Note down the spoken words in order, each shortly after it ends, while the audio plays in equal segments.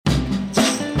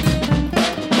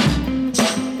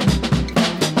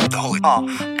Hour.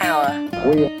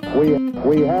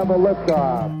 We have a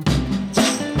liftoff.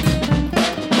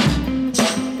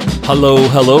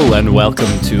 Hello, and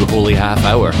welcome to Holy Half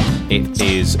Hour. It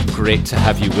is great to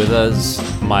have you with us.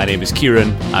 My name is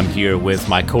Kieran. I'm here with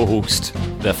my co-host,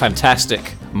 the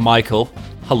fantastic Michael.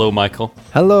 Hello, Michael.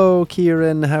 Hello,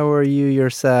 Kieran. How are you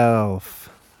yourself?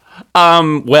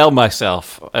 Well,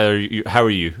 myself. How are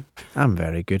you? I'm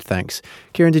very good, thanks.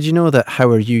 Kieran, did you know that how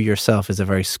are you yourself is a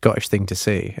very Scottish thing to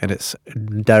say, and it's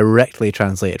directly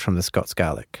translated from the Scots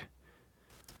Gaelic?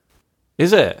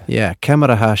 Is it? Yeah,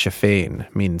 Camaraha Shafane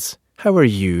means how are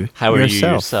you How are yourself?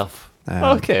 you yourself?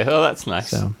 Okay, well, that's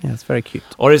nice. So, yeah, it's very cute.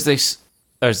 Or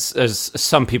as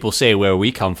some people say where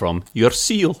we come from, your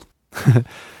seal.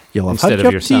 You'll have Instead had of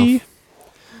your yourself. tea.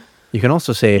 You can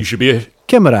also say You should be a...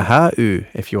 Camaraha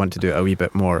if you want to do it a wee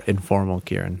bit more informal,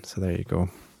 Kieran. So there you go.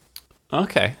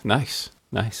 Okay, nice.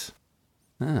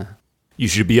 You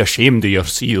should be ashamed of your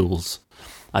seals.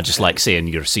 I just like saying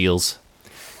your seals.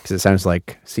 Because it sounds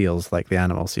like seals, like the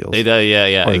animal seals.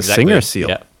 Yeah, Or the exactly. singer seal.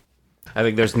 Yeah. I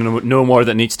think there's no more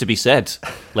that needs to be said.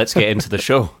 Let's get into the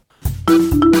show.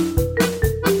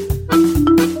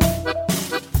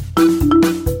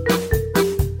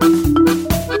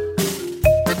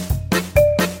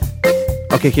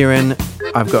 Okay, Kieran,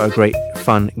 I've got a great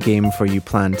fun game for you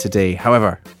planned today.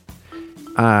 However,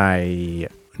 I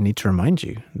need to remind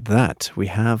you that we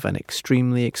have an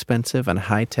extremely expensive and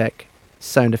high-tech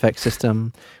sound effect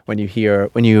system. When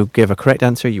you give a correct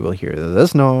answer, you will hear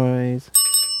this noise.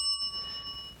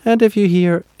 And if you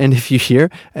hear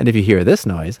this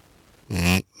noise,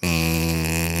 that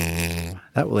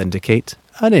will indicate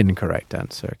an incorrect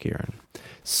answer, Kieran.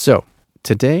 So,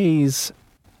 today's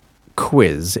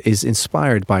quiz is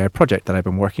inspired by a project that I've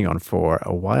been working on for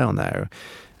a while now.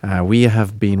 We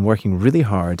have been working really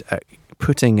hard at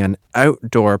putting an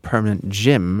outdoor permanent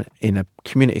gym in a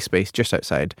community space just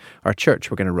outside our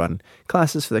church. We're going to run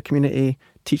classes for the community,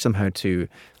 teach them how to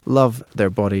love their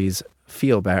bodies,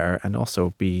 feel better, and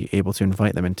also be able to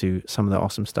invite them into some of the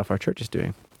awesome stuff our church is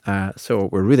doing. So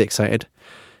we're really excited.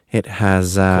 It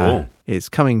has Cool. It's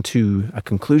coming to a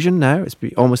conclusion now. It's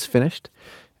almost finished,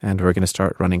 and we're going to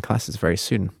start running classes very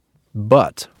soon.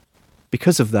 But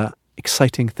because of that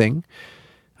exciting thing,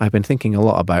 I've been thinking a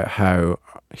lot about how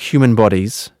human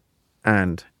bodies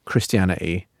and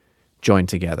Christianity join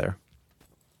together.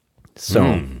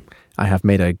 So I have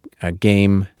made a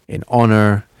game in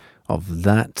honor of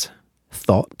that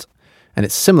thought, and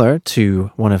it's similar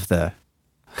to one of the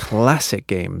classic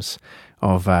games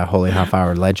of Holy Half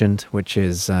Hour Legend, which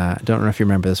is, I don't know if you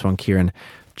remember this one, Kieran,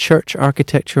 Church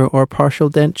Architecture or Partial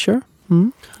Denture?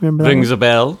 Remember that Rings one? a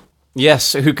bell.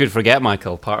 Yes, who could forget,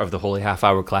 Michael? Part of the Holy Half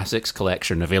Hour Classics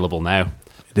collection, available now.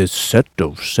 This set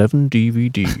of 7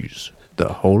 DVDs,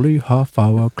 the Holy Half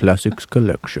Hour Classics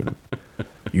Collection.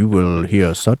 You will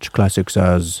hear such classics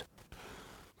as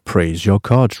Praise Your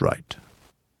Cards Right,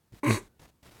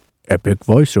 Epic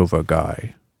Voiceover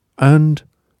Guy, and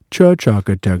Church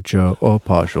Architecture or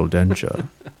Partial Denture.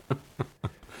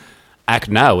 Act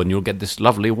now and you'll get this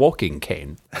lovely walking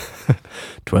cane.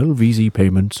 12 easy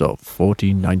payments of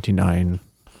 $14.99.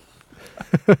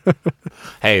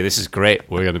 Hey, this is great.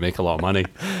 We're going to make a lot of money.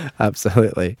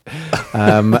 Absolutely.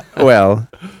 Well,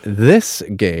 this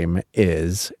game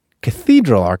is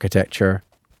cathedral architecture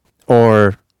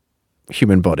or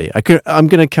human body. I'm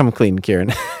going to come clean,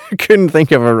 Kieran. I couldn't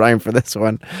think of a rhyme for this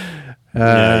one.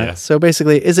 Yeah. So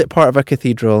basically, is it part of a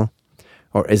cathedral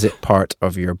or is it part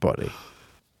of your body?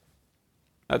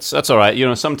 That's all right. You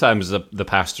know, sometimes the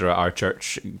pastor at our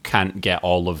church can't get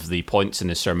all of the points in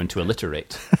his sermon to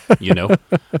alliterate, you know.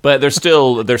 But there's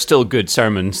still good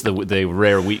sermons, the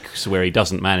rare weeks where he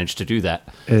doesn't manage to do that.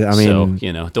 I mean, so,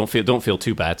 you know, don't feel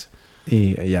too bad.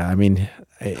 Yeah, I mean,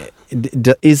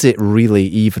 is it really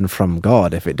even from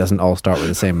God if it doesn't all start with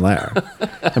the same letter?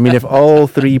 I mean, if all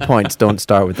 3 points don't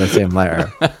start with the same letter,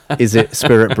 is it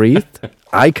spirit breathed?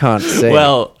 I can't say.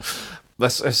 Well,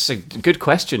 that's a good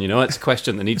question, you know. It's a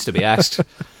question that needs to be asked.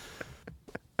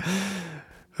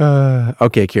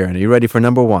 Okay, Kieran, are you ready for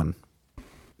number 1?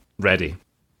 Ready.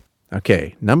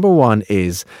 Okay, number 1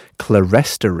 is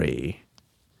clerestory.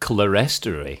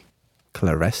 Clerestory.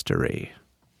 Clerestory.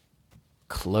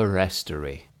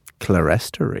 Clerestory.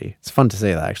 Clerestory. It's fun to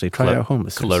say that, actually. Try it at home.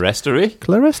 Clerestory?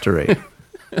 Clerestory.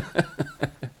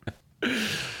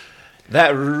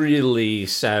 That really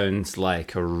sounds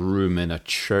like a room in a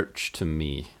church to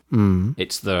me.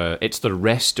 It's the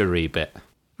restory bit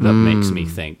that makes me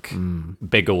think.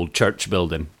 Big old church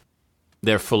building.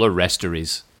 They're full of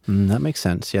restories. That makes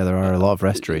sense. Yeah, there are a lot of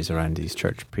restories around these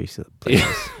church places.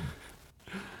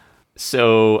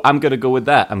 So I'm going to go with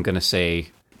that. I'm going to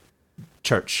say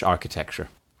church architecture.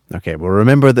 Okay, well,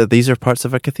 remember that these are parts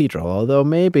of a cathedral, although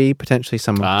maybe potentially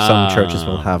some churches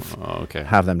will have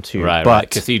them too. Right, but right.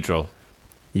 Cathedral.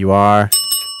 You are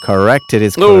correct. It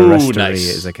is Ooh, clerestory. nice.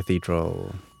 It is a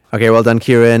cathedral. Okay, well done,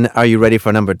 Kieran. Are you ready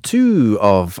for number 2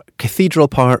 of cathedral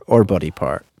part or body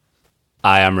part?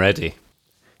 I am ready.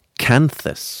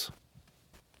 Canthus.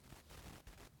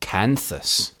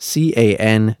 Canthus.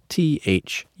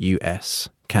 Canthus.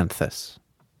 Canthus.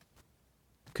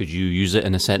 Could you use it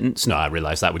in a sentence? No, I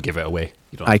realise that would give it away.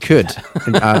 You don't I have to could.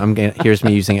 do that. Here's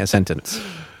me using a sentence.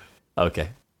 Okay.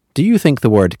 Do you think the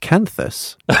word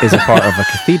canthus is a part of a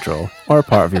cathedral or a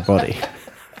part of your body?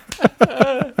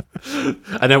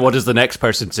 And then what does the next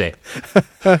person say?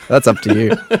 That's up to you.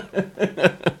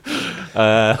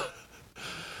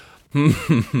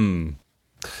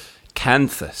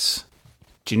 Canthus.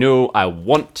 Do you know, I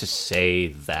want to say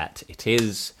that it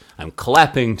is. I'm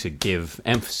clapping to give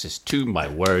emphasis to my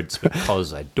words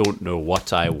because I don't know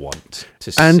what I want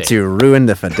to say. And to ruin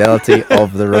the fidelity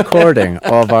of the recording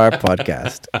of our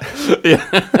podcast.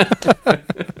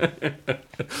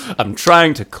 I'm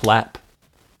trying to clap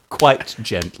quite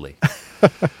gently.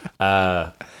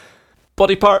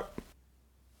 Body part?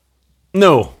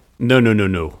 No.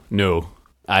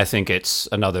 I think it's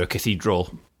another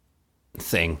cathedral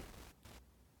thing.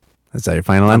 Is that your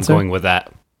final I'm answer? going with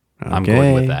that. Okay, I'm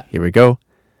going with that. Here we go.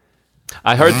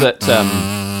 I heard that.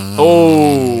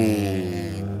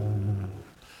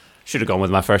 Should have gone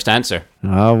with my first answer.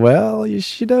 Oh, well, you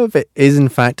should have. It is, in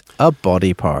fact, a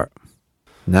body part.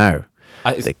 Now,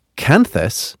 the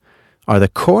canthus are the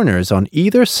corners on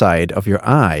either side of your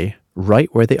eye, right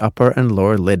where the upper and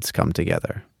lower lids come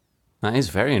together. That is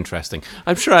very interesting.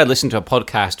 I'm sure I listened to a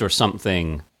podcast or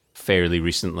something fairly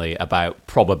recently about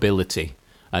probability,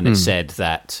 and it said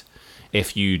that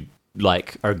if you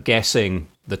are guessing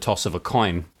the toss of a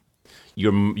coin,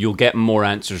 you'll get more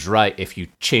answers right if you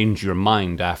change your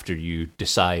mind after you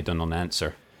decide on an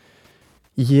answer.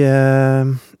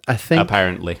 Yeah, I think...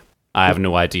 Apparently. I have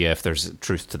no idea if there's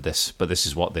truth to this, but this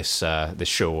is what this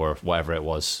show or whatever it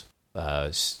was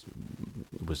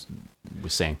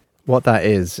saying. What that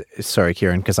is, sorry,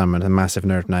 Kieran, because I'm a massive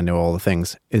nerd and I know all the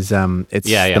things, is it's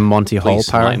Yeah. the Monty Hall Please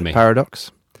enlighten me.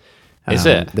 paradox. Is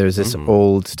it? There's this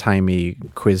old-timey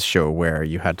quiz show where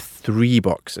you had 3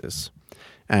 boxes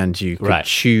and you could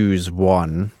choose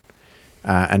one,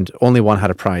 and only one had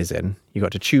a prize in. You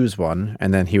got to choose one,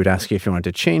 and then he would ask you if you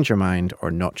wanted to change your mind or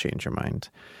not change your mind.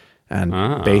 And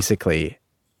basically,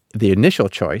 the initial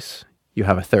choice, you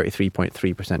have a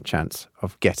 33.3% chance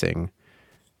of getting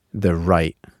the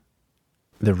right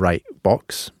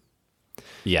box.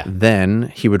 Yeah.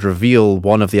 Then he would reveal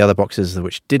one of the other boxes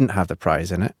which didn't have the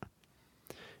prize in it.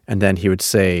 And then he would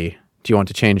say, do you want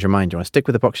to change your mind? Do you want to stick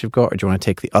with the box you've got, or do you want to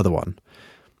take the other one?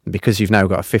 Because you've now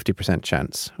got a 50%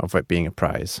 chance of it being a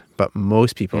prize. But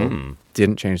most people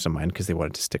didn't change their mind because they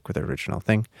wanted to stick with the original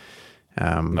thing.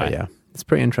 But yeah, it's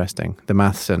pretty interesting. The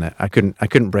maths in it, I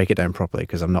couldn't break it down properly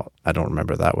because I don't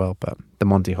remember that well. But the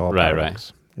Monty Hall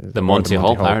paradox, The Monty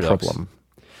Hall paradox problem,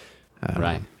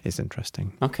 is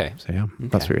interesting. Okay. So yeah,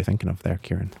 that's what you're thinking of there,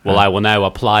 Kieran. Well, I will now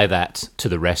apply that to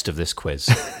the rest of this quiz,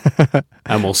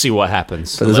 and we'll see what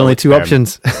happens. But there's only 2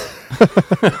 options.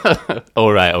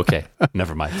 Oh, right, okay.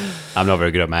 Never mind. I'm not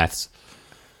very good at maths.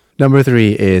 Number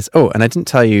 3 is, and I didn't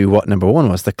tell you what number 1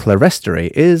 was. The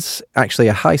clerestory is actually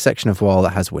a high section of wall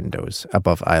that has windows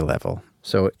above eye level.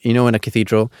 So, in a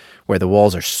cathedral where the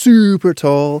walls are super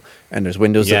tall and there's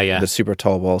windows the super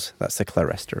tall walls, that's the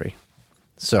clerestory.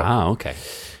 So, okay.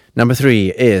 Number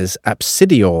 3 is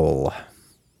absidiole.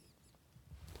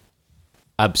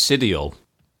 Absidiole.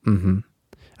 Mm-hmm.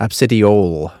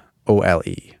 Absidiole.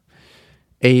 O-L-E.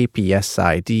 A-P-S-I-D-I-O-L-E.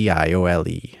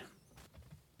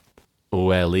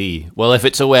 O-L-E. Well, if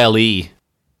it's O-L-E,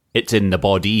 it's in the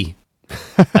body,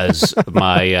 as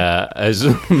my as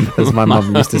my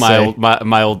mum used to say.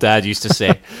 My old dad used to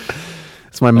say.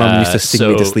 As my mum used to sing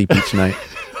me to sleep each night.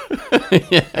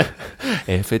 Yeah.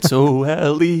 If it's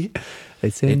O-L-E,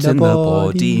 it's in the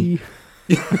body.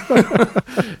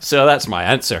 So that's my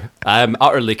answer. I'm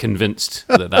utterly convinced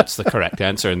that that's the correct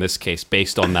answer in this case,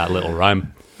 based on that little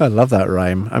rhyme. I love that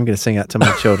rhyme. I'm going to sing that to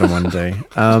my children one day.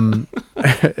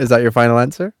 Is that your final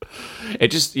answer? It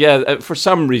just, for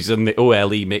some reason, the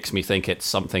OLE makes me think it's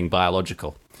something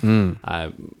biological.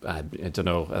 I don't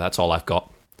know. That's all I've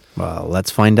got. Well, let's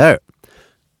find out.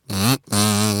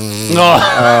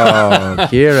 Oh,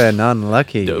 Kieran,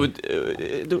 unlucky.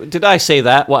 Did I say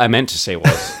that? What I meant to say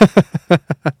was...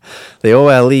 The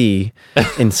OLE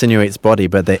insinuates body,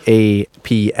 but the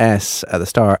APS at the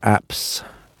start, apps,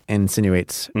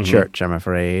 insinuates church, I'm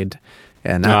afraid.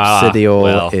 And absidial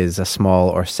well. is a small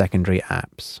or secondary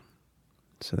apse.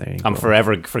 So there you go. I'm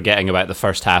forever forgetting about the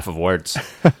first half of words.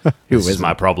 This is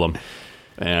my problem.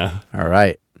 Yeah. All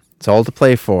right. It's all to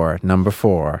play for. Number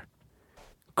 4.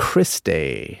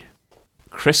 Christe.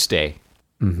 Christe.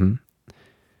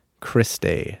 Christe.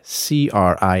 Cristae.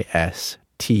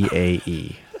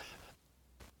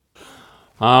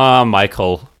 Ah,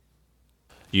 Michael.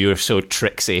 You're so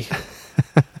tricksy.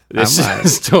 This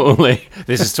is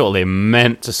totally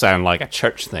meant to sound like a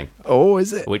church thing. Oh,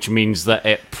 is it? Which means that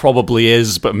it probably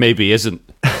is, but maybe isn't.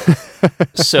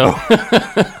 So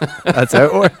That's how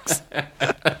it works.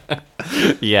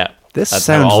 yeah. This that's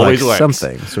sounds how it like always works.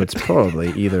 something, so it's probably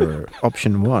either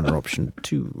option 1 or option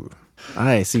 2.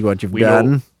 I see what you've We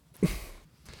done.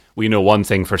 We know one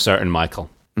thing for certain, Michael.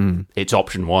 It's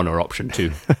option 1 or option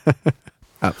 2.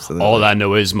 Absolutely. All I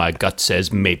know is my gut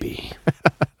says maybe.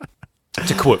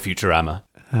 To quote Futurama.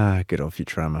 Good old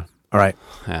Futurama. All right.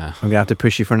 Yeah. I'm going to have to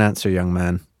push you for an answer, young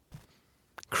man.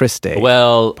 Christe.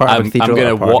 Well, part of a I'm cathedral going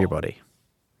or to part of your body?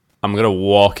 I'm going to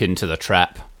walk into the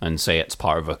trap and say it's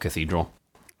part of a cathedral.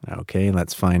 Okay,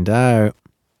 let's find out.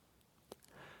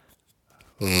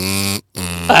 I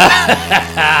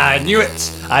knew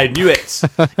it. I knew it.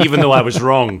 Even though I was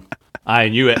wrong, I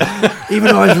knew it. Even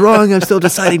though I was wrong, I'm still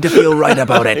deciding to feel right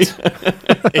about it.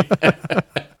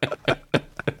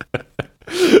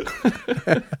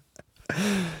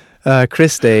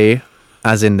 Christe,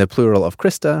 as in the plural of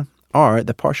Christa, are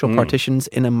the partial partitions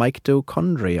in a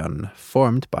mitochondrion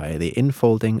formed by the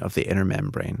infolding of the inner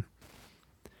membrane.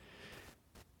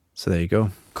 So there you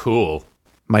go. Cool.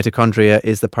 Mitochondria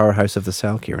is the powerhouse of the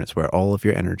cell, Kieran. It's where all of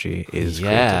your energy is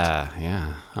created.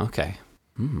 Yeah. Okay.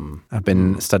 I've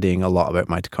been studying a lot about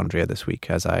mitochondria this week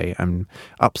as I am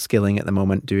upskilling at the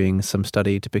moment, doing some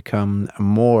study to become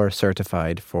more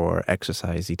certified for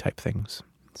exercisey type things.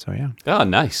 So yeah. Oh,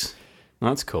 nice.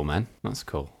 That's cool, man. That's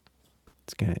cool.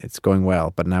 It's going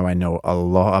well, but now I know a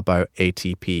lot about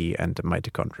ATP and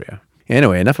mitochondria.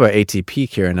 Anyway, enough about ATP,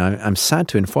 Kieran. I'm sad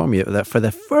to inform you that for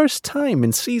the first time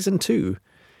in Season 2,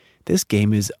 this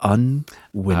game is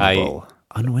unwinnable.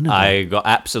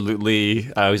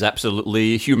 Unwinnable. I was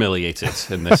absolutely humiliated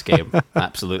in this game.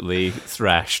 Absolutely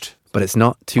thrashed. But it's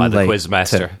not too by the late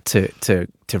Quizmaster.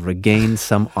 to regain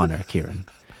some honor, Kieran,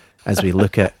 as we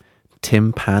look at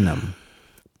tympanum.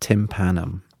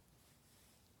 Tympanum.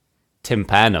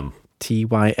 Tympanum.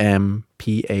 Tympanum.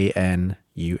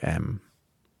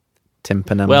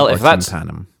 Tympanum Well, or if that's-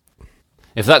 tympanum.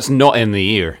 If that's not in the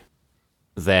ear,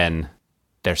 then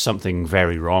there's something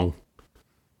very wrong.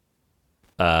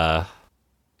 As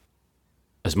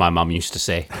my mum used to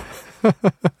say.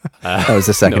 That was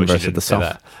the second No, she verse of didn't the say song.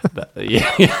 that.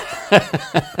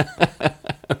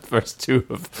 Yeah. Verse 2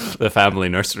 of the family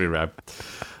nursery rhyme.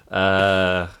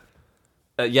 Yeah,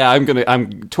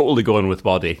 I'm totally going with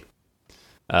body.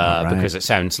 All right. Because it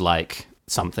sounds like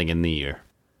something in the ear.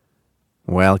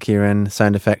 Well, Kieran,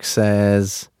 sound effects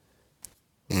says,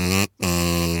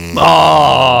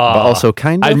 Oh, but also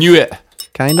kind of. I knew it.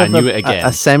 Kind of. I knew it again.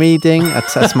 A semi ding, a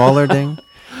smaller ding.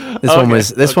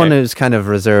 This one was kind of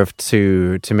reserved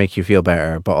to make you feel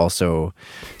better, but also,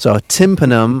 so a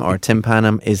tympanum or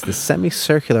tympanum is the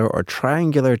semicircular or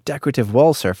triangular decorative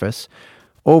wall surface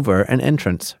over an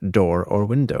entrance, door, or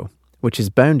window, which is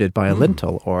bounded by a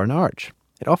lintel or an arch.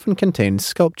 It often contains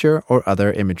sculpture or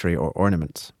other imagery or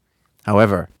ornaments.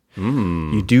 However,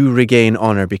 you do regain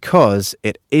honor because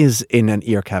it is in an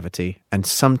ear cavity and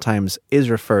sometimes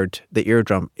the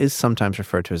eardrum is sometimes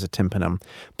referred to as a tympanum,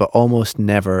 but almost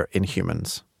never in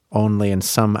humans. Only in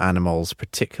some animals,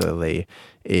 particularly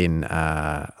in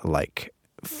like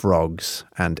frogs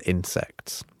and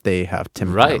insects. They have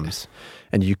tympanums. Right.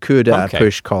 And you could Okay.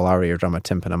 push call our eardrum a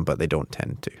tympanum, but they don't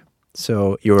tend to.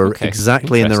 So you're Okay.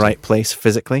 exactly in the Interesting. right place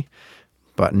physically,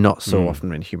 but not so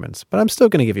often in humans. But I'm still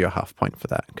going to give you a half point for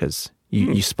that because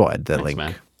you spotted the Thanks, link,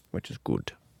 man. which is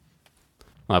good.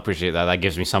 I appreciate that. That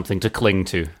gives me something to cling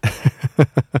to.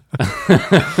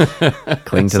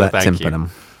 Cling to So that thank you.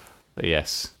 tympanum.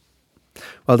 Yes.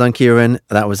 Well done, Kieran.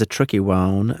 That was a tricky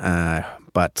one,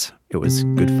 but it was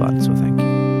good fun, so thank you.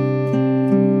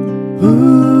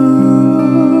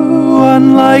 Ooh,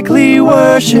 unlikely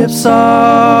worship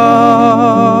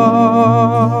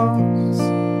songs.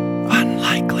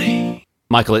 Unlikely.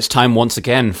 Michael, it's time once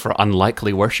again for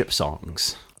unlikely worship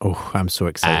songs. Oh, I'm so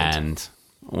excited. And,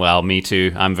 well, me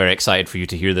too. I'm very excited for you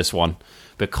to hear this one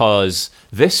because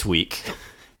this week,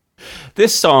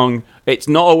 this song, it's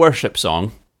not a worship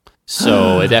song,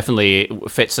 so it definitely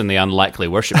fits in the unlikely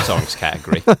worship songs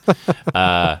category.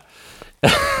 But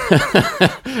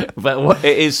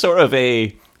it is sort of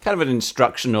a kind of an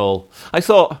instructional. I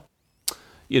thought,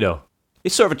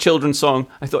 it's sort of a children's song.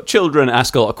 I thought children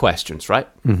ask a lot of questions, right?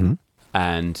 Mm-hmm.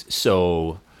 And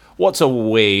so what's a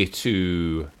way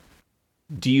to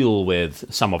deal with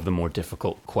some of the more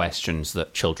difficult questions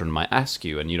that children might ask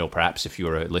you? And, you know, perhaps if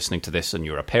you're listening to this and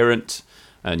you're a parent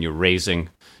and you're raising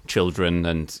children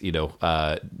and, you know,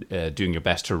 doing your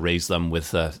best to raise them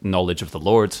with knowledge of the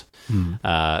Lord,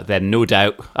 then no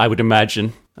doubt, I would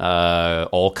imagine,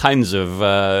 all kinds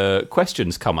of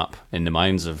questions come up in the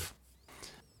minds of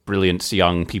brilliant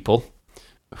young people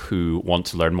who want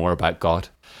to learn more about God.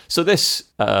 So this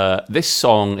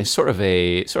song is sort of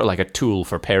like a tool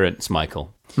for parents,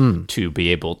 Michael, to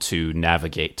be able to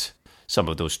navigate some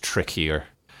of those trickier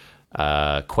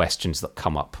questions that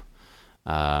come up.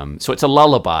 So it's a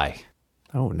lullaby.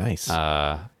 Oh, nice.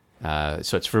 So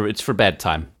it's for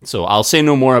bedtime. So I'll say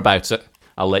no more about it.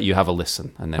 I'll let you have a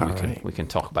listen, and then we can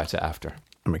talk about it after.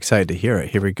 I'm excited to hear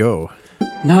it. Here we go.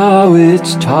 Now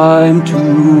it's time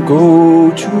to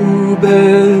go to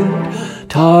bed.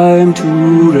 Time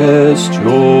to rest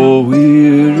your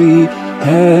weary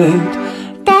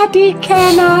head. Daddy,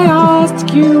 can I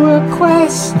ask you a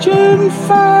question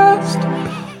first?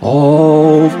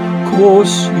 Of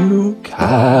course you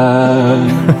can.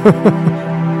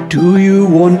 Do you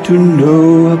want to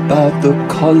know about the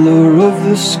color of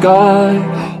the sky,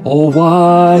 or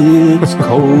why it's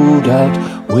cold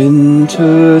at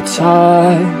winter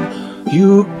time?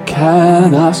 You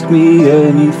can ask me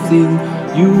anything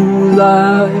you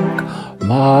like,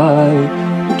 my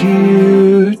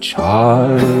dear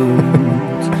child.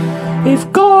 If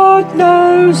God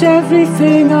knows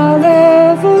everything I'll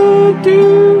ever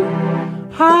do,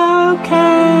 how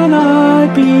can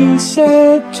I be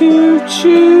said to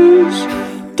choose?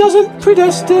 Doesn't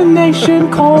predestination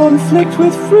conflict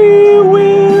with free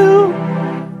will?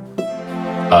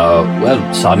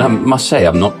 Well, son, I must say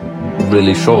I'm not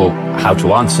really sure how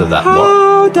to answer that.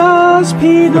 How does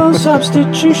penal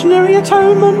substitutionary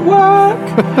atonement work?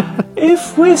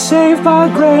 If we're saved by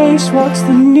grace, what's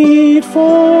the need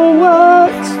for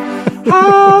works?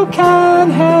 How can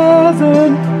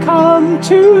heaven come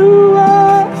to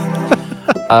earth?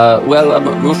 Well,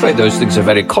 I'm afraid those things are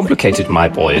very complicated, my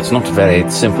boy. It's not a very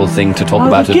simple thing to talk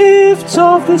about. Are the gifts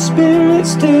of the Spirit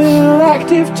still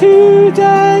active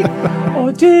today?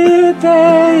 Or did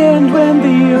they end when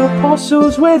the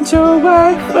apostles went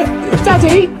away?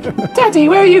 Daddy? Daddy,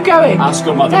 where are you going? Ask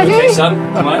your mother, Daddy? okay, son?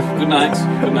 All right, good night.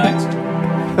 Good night.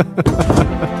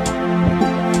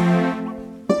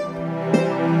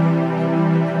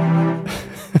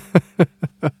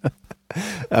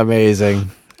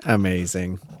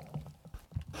 Amazing.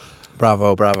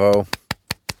 Bravo.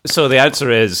 So the answer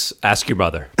is ask your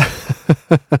mother.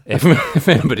 if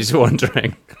anybody's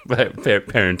wondering about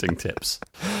parenting tips.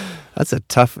 That's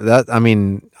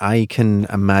I can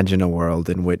imagine a world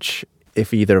in which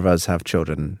if either of us have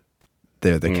children,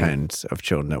 they're the kind of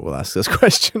children that will ask those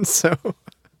questions. So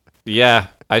yeah,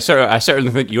 I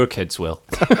certainly think your kids will.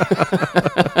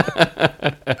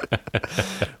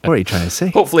 what are you trying to say?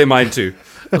 Hopefully mine too.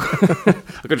 I'm going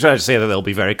to try to say that they'll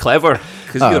be very clever,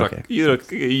 because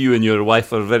you and your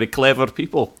wife are very clever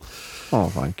people. Oh,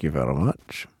 thank you very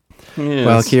much. Yes.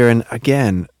 Well, Kieran,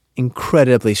 again,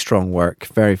 incredibly strong work.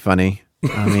 Very funny.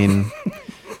 I mean,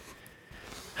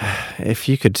 if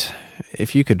you could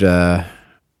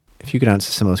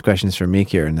answer some of those questions for me,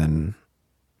 Kieran, then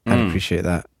I'd appreciate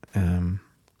that.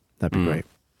 That'd be great.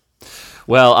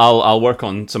 Well, I'll work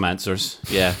on some answers.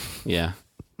 Yeah.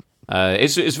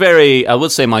 It's very. I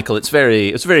would say, Michael, it's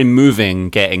very moving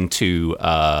getting to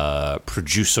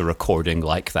produce a recording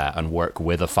like that and work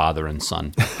with a father and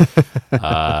son,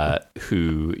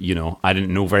 who I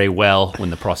didn't know very well when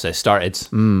the process started.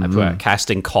 I put a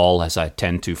casting call, as I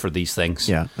tend to for these things.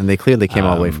 Yeah, and they clearly came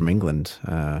all the way from England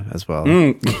as well.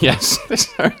 Yes, they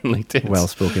certainly did.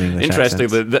 Well-spoken English. Interesting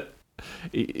accents.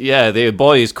 the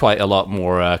boy is quite a lot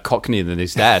more Cockney than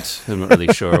his dad. I'm not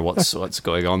really sure what's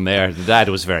going on there. The dad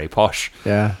was very posh.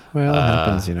 Yeah, well, it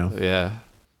happens,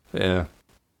 Yeah.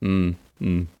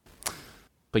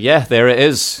 But yeah, there it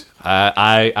is.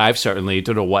 I've certainly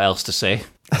don't know what else to say.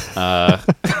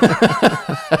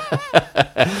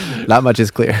 That much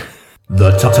is clear.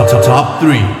 The top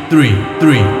three.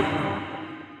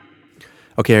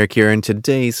 Okay, Kieran,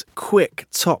 today's quick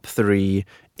top 3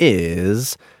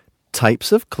 is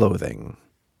types of clothing.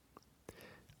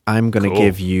 I'm going to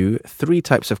give you 3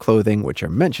 types of clothing which are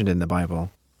mentioned in the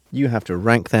Bible. You have to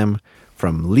rank them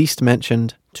from least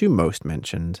mentioned to most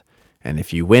mentioned. And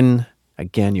if you win,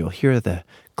 again, you'll hear the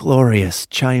glorious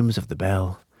chimes of the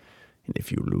bell. And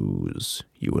if you lose,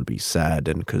 you will be sad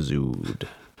and kazooed.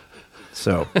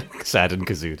 So, Sad and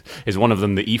kazooed. Is one of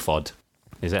them the ephod?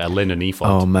 Is it a linen ephod?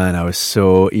 Oh man,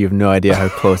 you have no idea how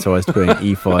close I was to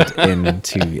putting ephod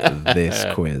into this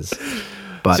quiz.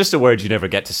 But It's just a word you never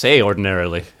get to say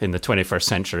ordinarily in the 21st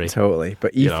century. totally.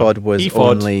 But You know, ephod was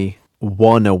ephod. only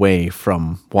one away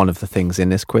from one of the things in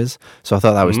this quiz. So I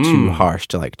thought that was too harsh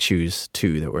to like choose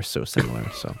two that were so similar.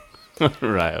 So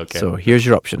Right, okay. So here's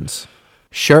your options.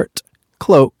 Shirt,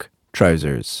 cloak,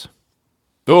 trousers.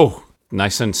 Oh,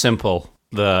 nice and simple.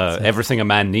 Everything a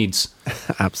man needs.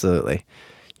 Absolutely.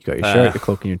 You got your shirt, your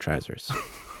cloak, and your trousers.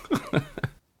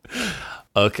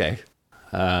 Okay.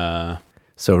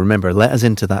 So remember, let us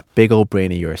into that big old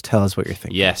brain of yours. Tell us what you're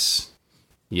thinking.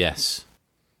 Yes.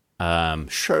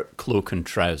 Shirt, cloak, and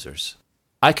trousers.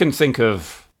 I can think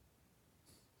of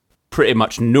pretty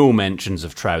much no mentions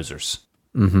of trousers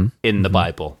in the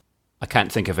Bible. I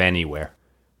can't think of anywhere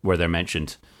where they're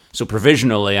mentioned. So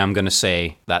provisionally, I'm going to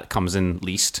say that comes in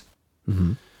least.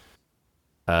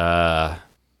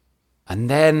 And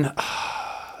then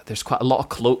there's quite a lot of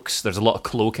cloaks. There's a lot of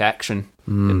cloak action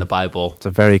in the Bible. It's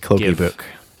a very cloaky book.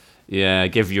 Yeah,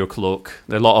 give your cloak.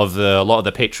 A lot of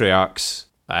the patriarchs,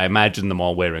 I imagine them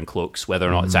all wearing cloaks, whether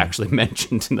or not it's actually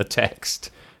mentioned in the text.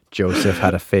 Joseph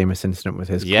had a famous incident with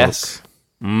his Yes.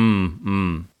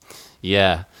 cloak.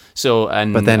 Yeah. So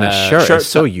But then a shirt shirts is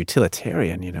so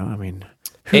utilitarian, you know? I mean,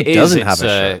 who it is, doesn't have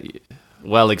a it's, shirt?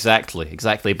 Well,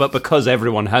 exactly. But because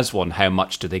everyone has one, how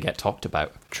much do they get talked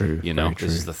about? True, You know, very true.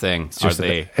 this is the thing. It's just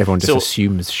that everyone just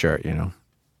assumes shirt, you know?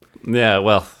 Yeah,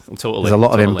 well, totally. There's a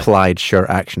lot of totally. implied shirt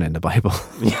action in the Bible.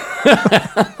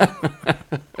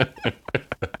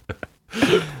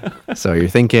 So what are you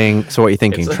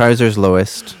thinking? Trousers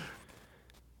lowest.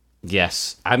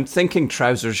 Yes, I'm thinking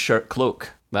trousers, shirt, cloak.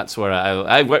 That's where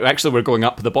we're going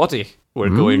up the body. We're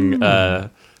going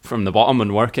from the bottom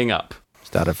and working up.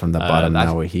 Started from the bottom,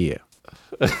 now we're here.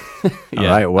 Yeah. All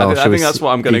right, well, I think that's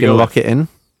what I'm going to go. lock it in?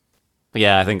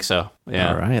 Yeah, I think so.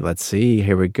 Yeah. All right, let's see.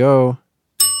 Here we go.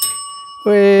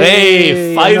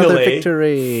 Hey, Another finally!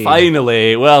 victory.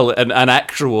 Finally! Well, an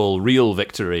actual, real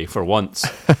victory for once.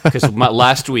 Because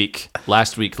last week,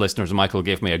 listeners, Michael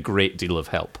gave me a great deal of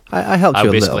help. I helped you a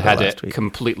little basically bit had last it week.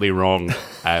 completely wrong,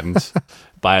 and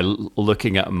by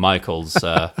looking at Michael's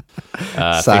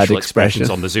facial expressions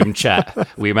on the Zoom chat,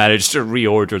 we managed to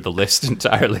reorder the list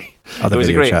entirely. Other it was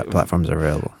video a great, chat platforms are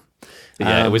available.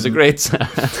 Yeah, it was a great,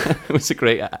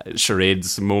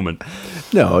 charades moment.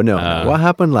 No. What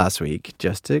happened last week?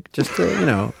 Just to you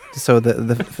know, so the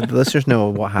listeners know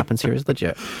what happens here is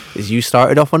legit. Is you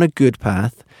started off on a good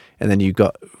path, and then you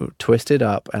got twisted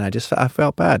up, and I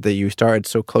felt bad that you started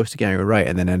so close to getting it right,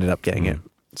 and then ended up getting it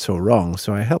so wrong.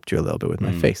 So I helped you a little bit with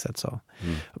my face. That's all.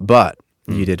 But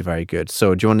you did very good.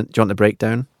 So do you want the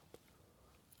breakdown?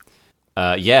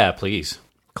 Yeah, please.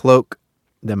 Cloak,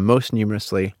 the most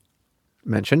numerously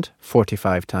mentioned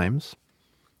 45 times.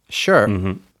 Shirt,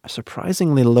 a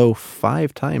surprisingly low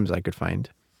 5 times I could find,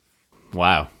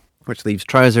 Wow. which leaves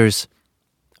trousers,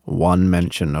 1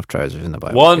 mention of trousers in the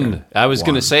Bible. One. I was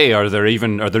going to One. say, are there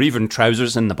even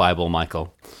trousers in the Bible,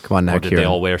 Michael? Come on now, Or did they Kieran.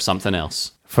 all wear something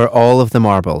else? For all of the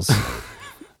marbles,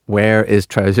 where is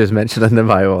trousers mentioned in the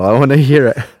Bible? I want to hear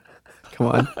it. Come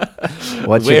on.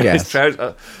 What's your guess?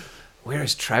 Where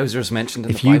is trousers mentioned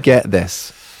in If the Bible? you get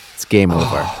this, it's game over.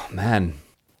 Oh, man.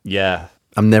 Yeah.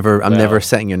 I'm never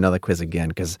setting you another quiz again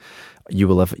because you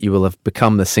will have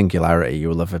become the singularity. You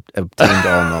will have obtained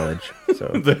all knowledge. So,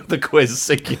 The quiz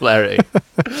singularity.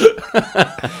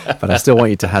 but I still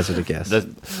want you to hazard a guess.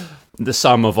 The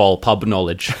sum of all pub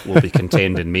knowledge will be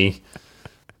contained in me.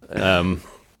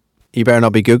 You better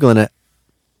not be googling it.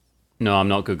 No, I'm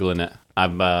not Googling it.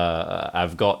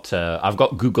 I've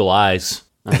got Google Eyes.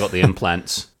 I've got the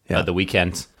implants Yeah. at the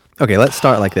weekend. Okay, let's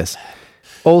start like this: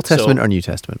 Old Testament or New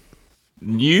Testament?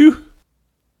 New?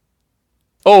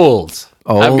 Old.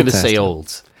 I'm Old going to say Testament.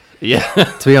 old. Yeah.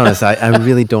 To be honest, I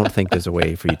really don't think there's a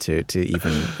way for you to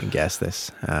even guess this.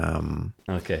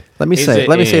 Okay. Let me Is say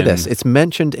it this: it's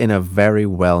mentioned in a very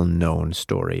well-known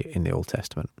story in the Old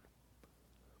Testament,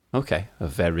 Okay. A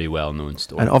very well-known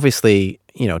story. and obviously,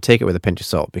 you know, take it with a pinch of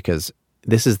salt because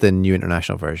this is the New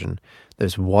International Version.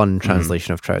 There's one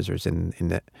translation of trousers in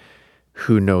it.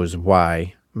 Who knows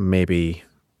why? Maybe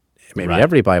Right.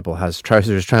 every Bible has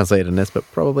trousers translated in this, but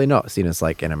probably not. Seeing as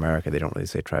like in America they don't really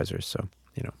say trousers, so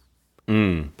you know.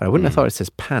 But I wouldn't have thought it says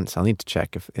pants. I'll need to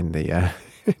check if in the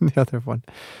in the other one.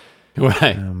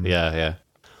 Right. Yeah.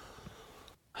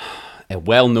 A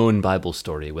well-known Bible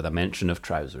story with a mention of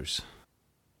trousers.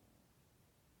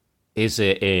 Is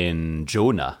it in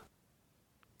Jonah?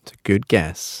 It's a good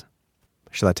guess.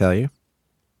 Shall I tell you?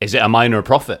 Is it a minor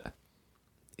prophet?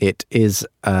 It is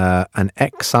an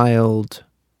exiled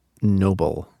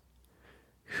noble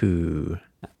who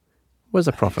was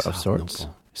a prophet of sorts. Exiled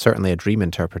Noble. Certainly a dream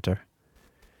interpreter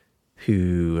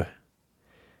who...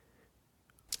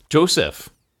 Joseph.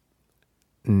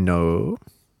 No.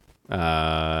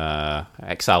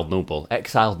 Exiled Noble,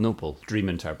 dream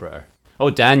interpreter. Oh,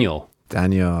 Daniel.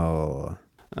 Daniel.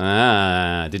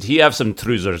 Did he have some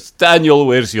trousers? Daniel,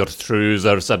 where's your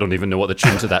trousers? I don't even know what the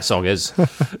tune to that song is.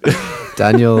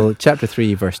 Daniel chapter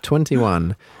 3, verse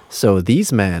 21. So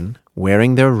these men,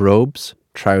 wearing their robes,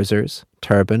 trousers,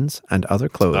 turbans, and other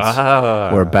clothes,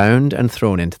 were bound and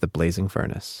thrown into the blazing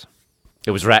furnace.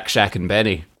 It was Rack, Shack, and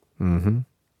Benny. Mm-hmm.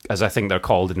 As I think they're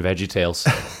called in VeggieTales.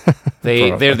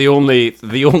 They're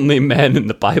the only men in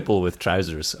the Bible with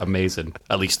trousers. Amazing.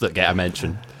 At least that get a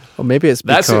mention. Well, maybe it's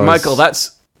because... That's it, Michael.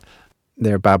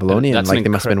 They're Babylonian. That's like they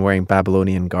must have been wearing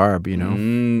Babylonian garb, you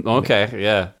know? Okay,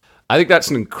 yeah. I think that's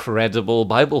an incredible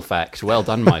Bible fact. Well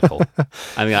done, Michael.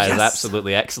 I think that is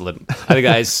absolutely excellent. I think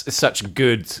that is such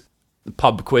good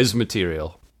pub quiz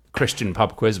material. Christian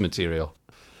pub quiz material.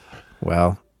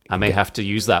 Well... I may have to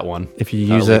use that one. If you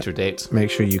use at a it, later date. Make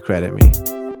sure you credit me.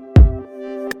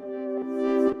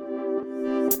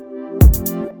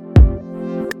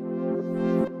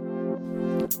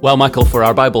 Well, Michael, for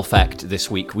our Bible fact this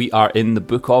week, we are in the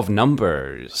book of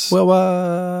Numbers. Well,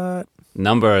 what?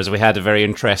 Numbers. We had a very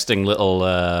interesting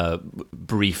little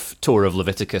brief tour of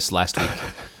Leviticus last week,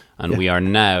 and we are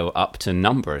now up to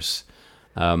Numbers.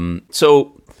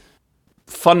 So,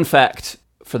 fun fact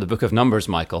for the book of Numbers,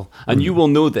 Michael, and you will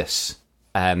know this,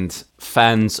 and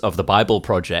fans of the Bible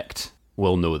Project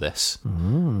will know this,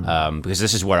 because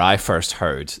this is where I first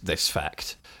heard this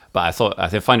fact. But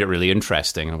I find it really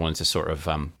interesting, and I wanted to sort of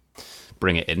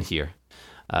bring it in here.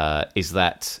 Is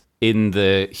that in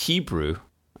the Hebrew,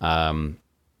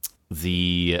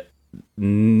 the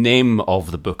name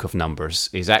of the book of Numbers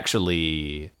is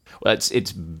actually, well,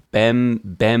 it's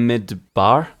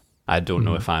Bemidbar. I don't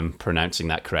know if I'm pronouncing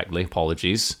that correctly.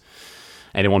 Apologies.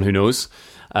 Anyone who knows.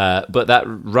 But that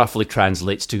roughly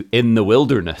translates to in the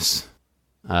wilderness,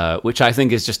 which I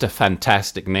think is just a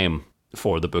fantastic name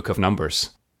for the book of Numbers.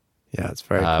 Yeah, it's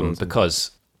very cool.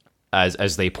 Because,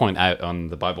 as they point out on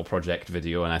the Bible Project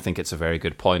video, and I think it's a very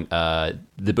good point,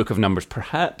 the book of Numbers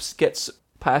perhaps gets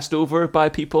passed over by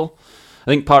people. I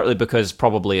think partly because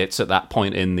probably it's at that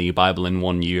point in the Bible in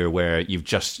 1 year where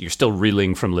you're still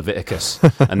reeling from Leviticus,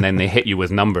 and then they hit you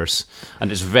with Numbers,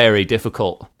 and it's very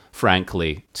difficult,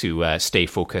 frankly, to stay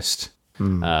focused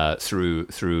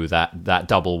through that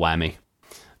double whammy,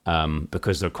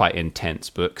 because they're quite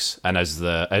intense books, and as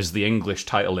the English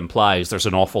title implies, there's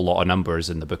an awful lot of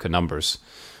numbers in the book of Numbers.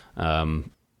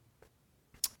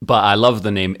 But I love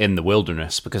the name In the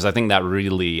Wilderness because I think that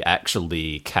really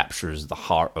actually captures the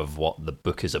heart of what the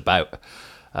book is about.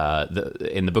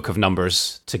 In the book of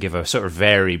Numbers, to give a sort of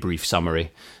very brief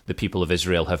summary, the people of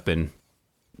Israel have been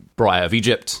brought out of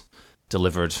Egypt,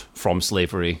 delivered from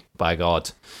slavery by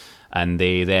God, and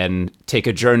they then take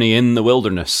a journey in the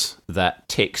wilderness that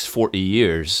takes 40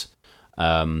 years.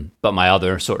 But my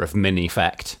other sort of mini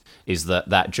fact is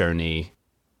that journey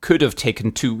could have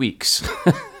taken 2 weeks.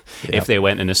 If they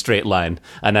went in a straight line.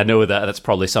 And I know that that's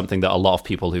probably something that a lot of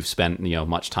people who've spent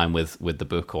much time with the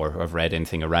book or have read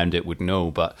anything around it would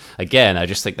know. But again, I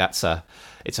just think it's a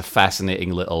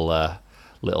fascinating little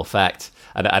fact.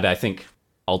 And I think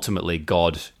ultimately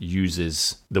God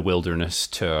uses the wilderness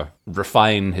to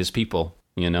refine his people,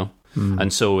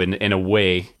 And so in a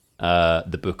way,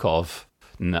 the book of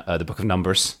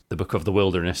Numbers, the book of the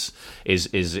wilderness,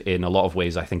 is in a lot of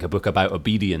ways, I think, a book about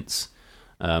obedience.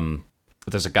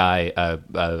 There's a guy,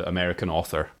 American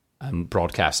author and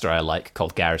broadcaster I like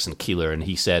called Garrison Keillor, and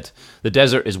he said, "The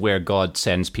desert is where God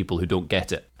sends people who don't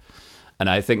get it."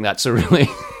 And I think that's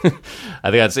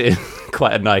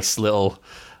quite a nice little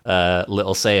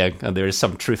saying, and there is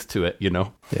some truth to it,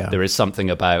 Yeah. There is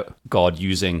something about God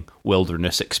using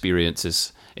wilderness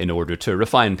experiences in order to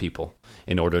refine people,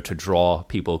 in order to draw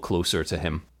people closer to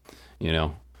him,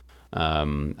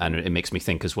 and it makes me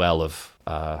think as well of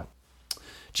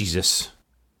Jesus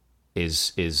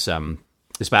is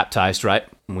baptized, right?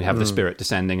 And we have the Spirit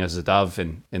descending as a dove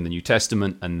in the New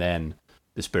Testament, and then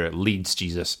the Spirit leads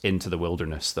Jesus into the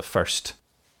wilderness. The first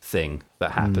thing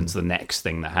that happens, the next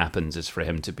thing that happens is for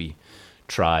him to be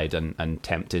tried and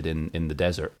tempted in the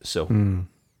desert. So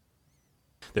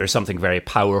there's something very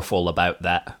powerful about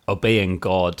that, obeying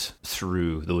God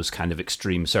through those kind of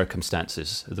extreme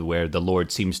circumstances, where the Lord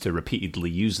seems to repeatedly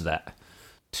use that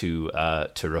to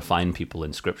refine people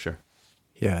in Scripture.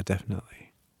 Yeah,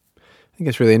 definitely. I think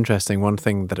it's really interesting. One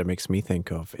thing that it makes me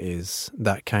think of is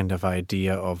that kind of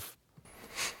idea of,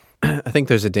 I think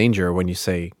there's a danger when you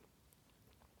say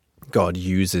God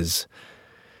uses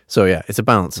So yeah, it's a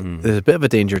balance. There's a bit of a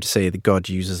danger to say that God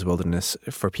uses the wilderness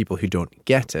for people who don't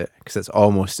get it, because it's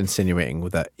almost insinuating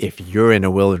that if you're in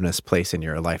a wilderness place in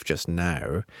your life just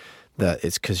now, that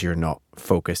it's because you're not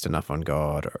focused enough on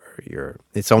God, or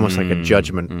it's almost like a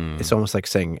judgment. It's almost like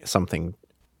saying something,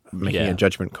 making a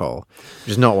judgment call,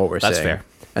 which is not what we're saying. That's fair.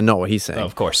 And not what he's saying.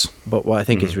 Of course. But what I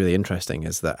think is really interesting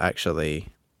is that actually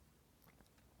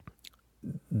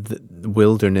the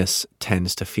wilderness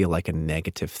tends to feel like a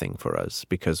negative thing for us,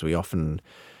 because we often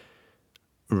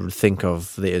think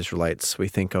of the Israelites, we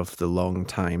think of the long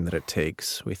time that it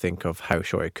takes, we think of how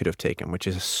short it could have taken, which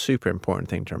is a super important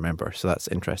thing to remember. So that's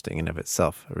interesting in of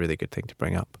itself, a really good thing to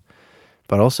bring up.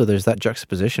 But also there's that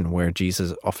juxtaposition where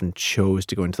Jesus often chose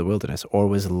to go into the wilderness, or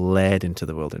was led into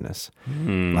the wilderness.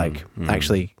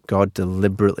 Actually, God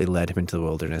deliberately led him into the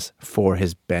wilderness for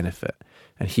his benefit.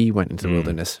 And he went into the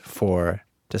wilderness to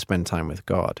spend time with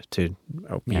God, to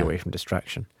be away from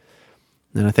distraction.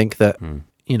 And I think that,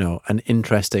 an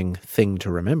interesting thing to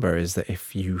remember is that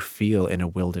if you feel in a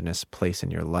wilderness place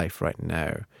in your life right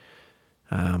now,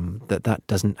 that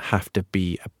doesn't have to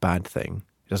be a bad thing.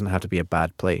 It doesn't have to be a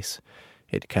bad place.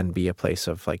 It can be a place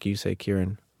of, like you say,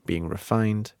 Kieran, being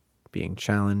refined, being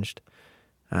challenged.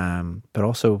 But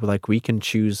also, like, we can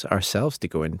choose ourselves to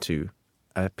go into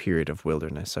a period of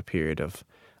wilderness, a period of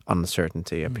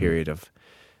uncertainty, a period of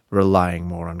relying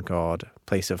more on God, a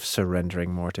place of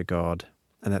surrendering more to God,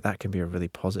 and that can be a really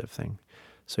positive thing.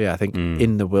 So yeah, I think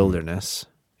in the wilderness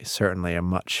is certainly a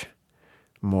much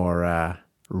more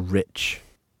rich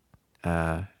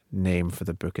name for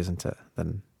the book, isn't it,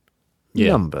 than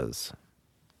Numbers.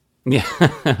 Yeah,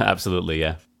 absolutely,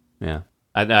 yeah.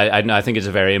 I think it's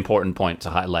a very important point to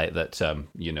highlight that,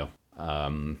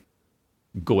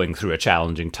 going through a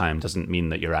challenging time doesn't mean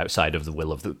that you're outside of the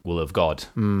will of God.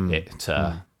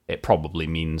 It probably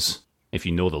means, if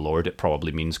you know the Lord, it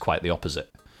probably means quite the opposite.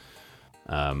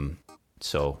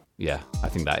 So yeah, I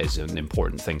think that is an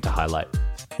important thing to highlight.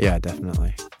 Yeah,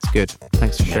 definitely. It's good.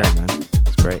 Thanks for sharing, man.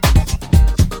 It's great.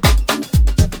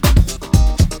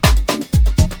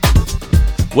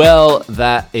 Well,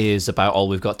 that is about all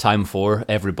we've got time for,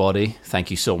 everybody.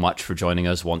 Thank you so much for joining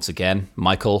us once again.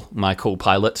 Michael, my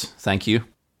co-pilot, thank you.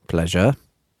 Pleasure.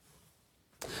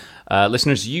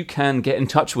 Listeners, you can get in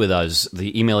touch with us.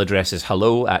 The email address is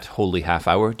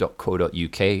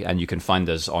hello@holyhalfhour.co.uk, and you can find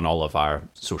us on all of our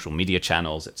social media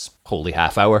channels. It's Holy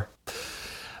Half Hour.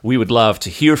 We would love to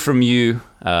hear from you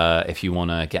if you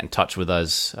want to get in touch with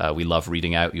us. We love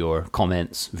reading out your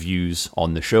comments, views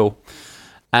on the show.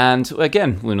 And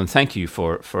again, we want to thank you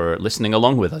for listening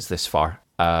along with us this far.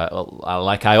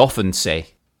 Like I often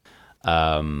say,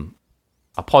 a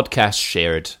podcast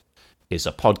shared is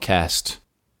a podcast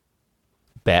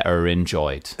better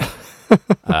enjoyed.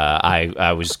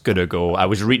 I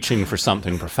was reaching for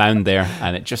something profound there,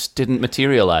 and it just didn't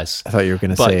materialize. I thought you were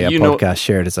going to say a podcast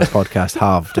shared is a podcast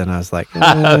halved, and I was like,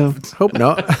 hope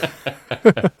not.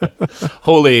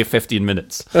 Holy 15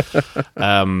 minutes.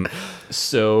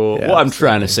 So what I'm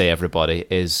trying to say, everybody,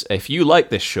 is if you like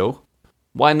this show,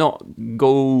 why not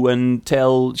go and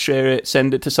share it,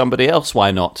 send it to somebody else?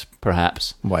 Why not,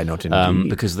 perhaps? Why not indeed?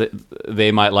 Because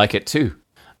they might like it too.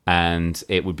 And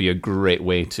it would be a great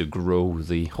way to grow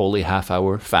the Holy Half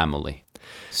Hour family.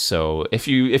 So if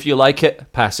you like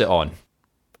it, pass it on.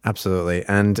 Absolutely.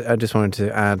 And I just wanted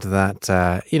to add that,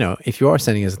 if you are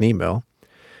sending us an email,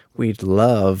 we'd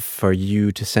love for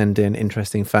you to send in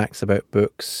interesting facts about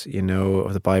books,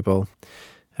 of the Bible.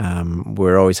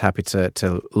 We're always happy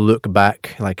to look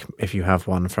back. Like if you have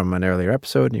one from an earlier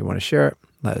episode and you want to share it,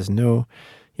 let us know.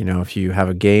 If you have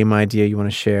a game idea you want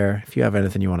to share, if you have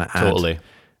anything you want to add. Totally.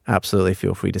 Absolutely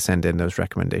feel free to send in those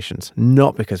recommendations.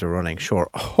 Not because we're running short,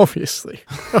 obviously.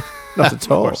 Not at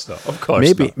all. Of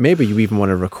course not. Maybe you even want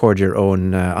to record your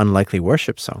own unlikely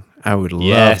worship song. I would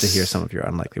love to hear some of your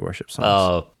unlikely worship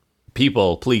songs.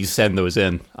 People, please send those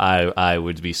in. I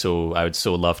would so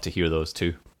love to hear those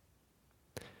too.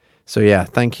 So yeah,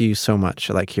 thank you so much,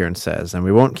 like Kieran says. And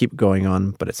we won't keep going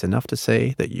on, but it's enough to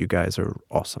say that you guys are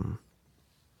awesome.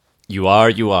 You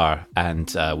are.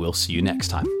 And we'll see you next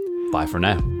time. Bye for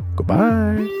now.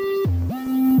 Goodbye.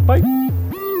 Bye.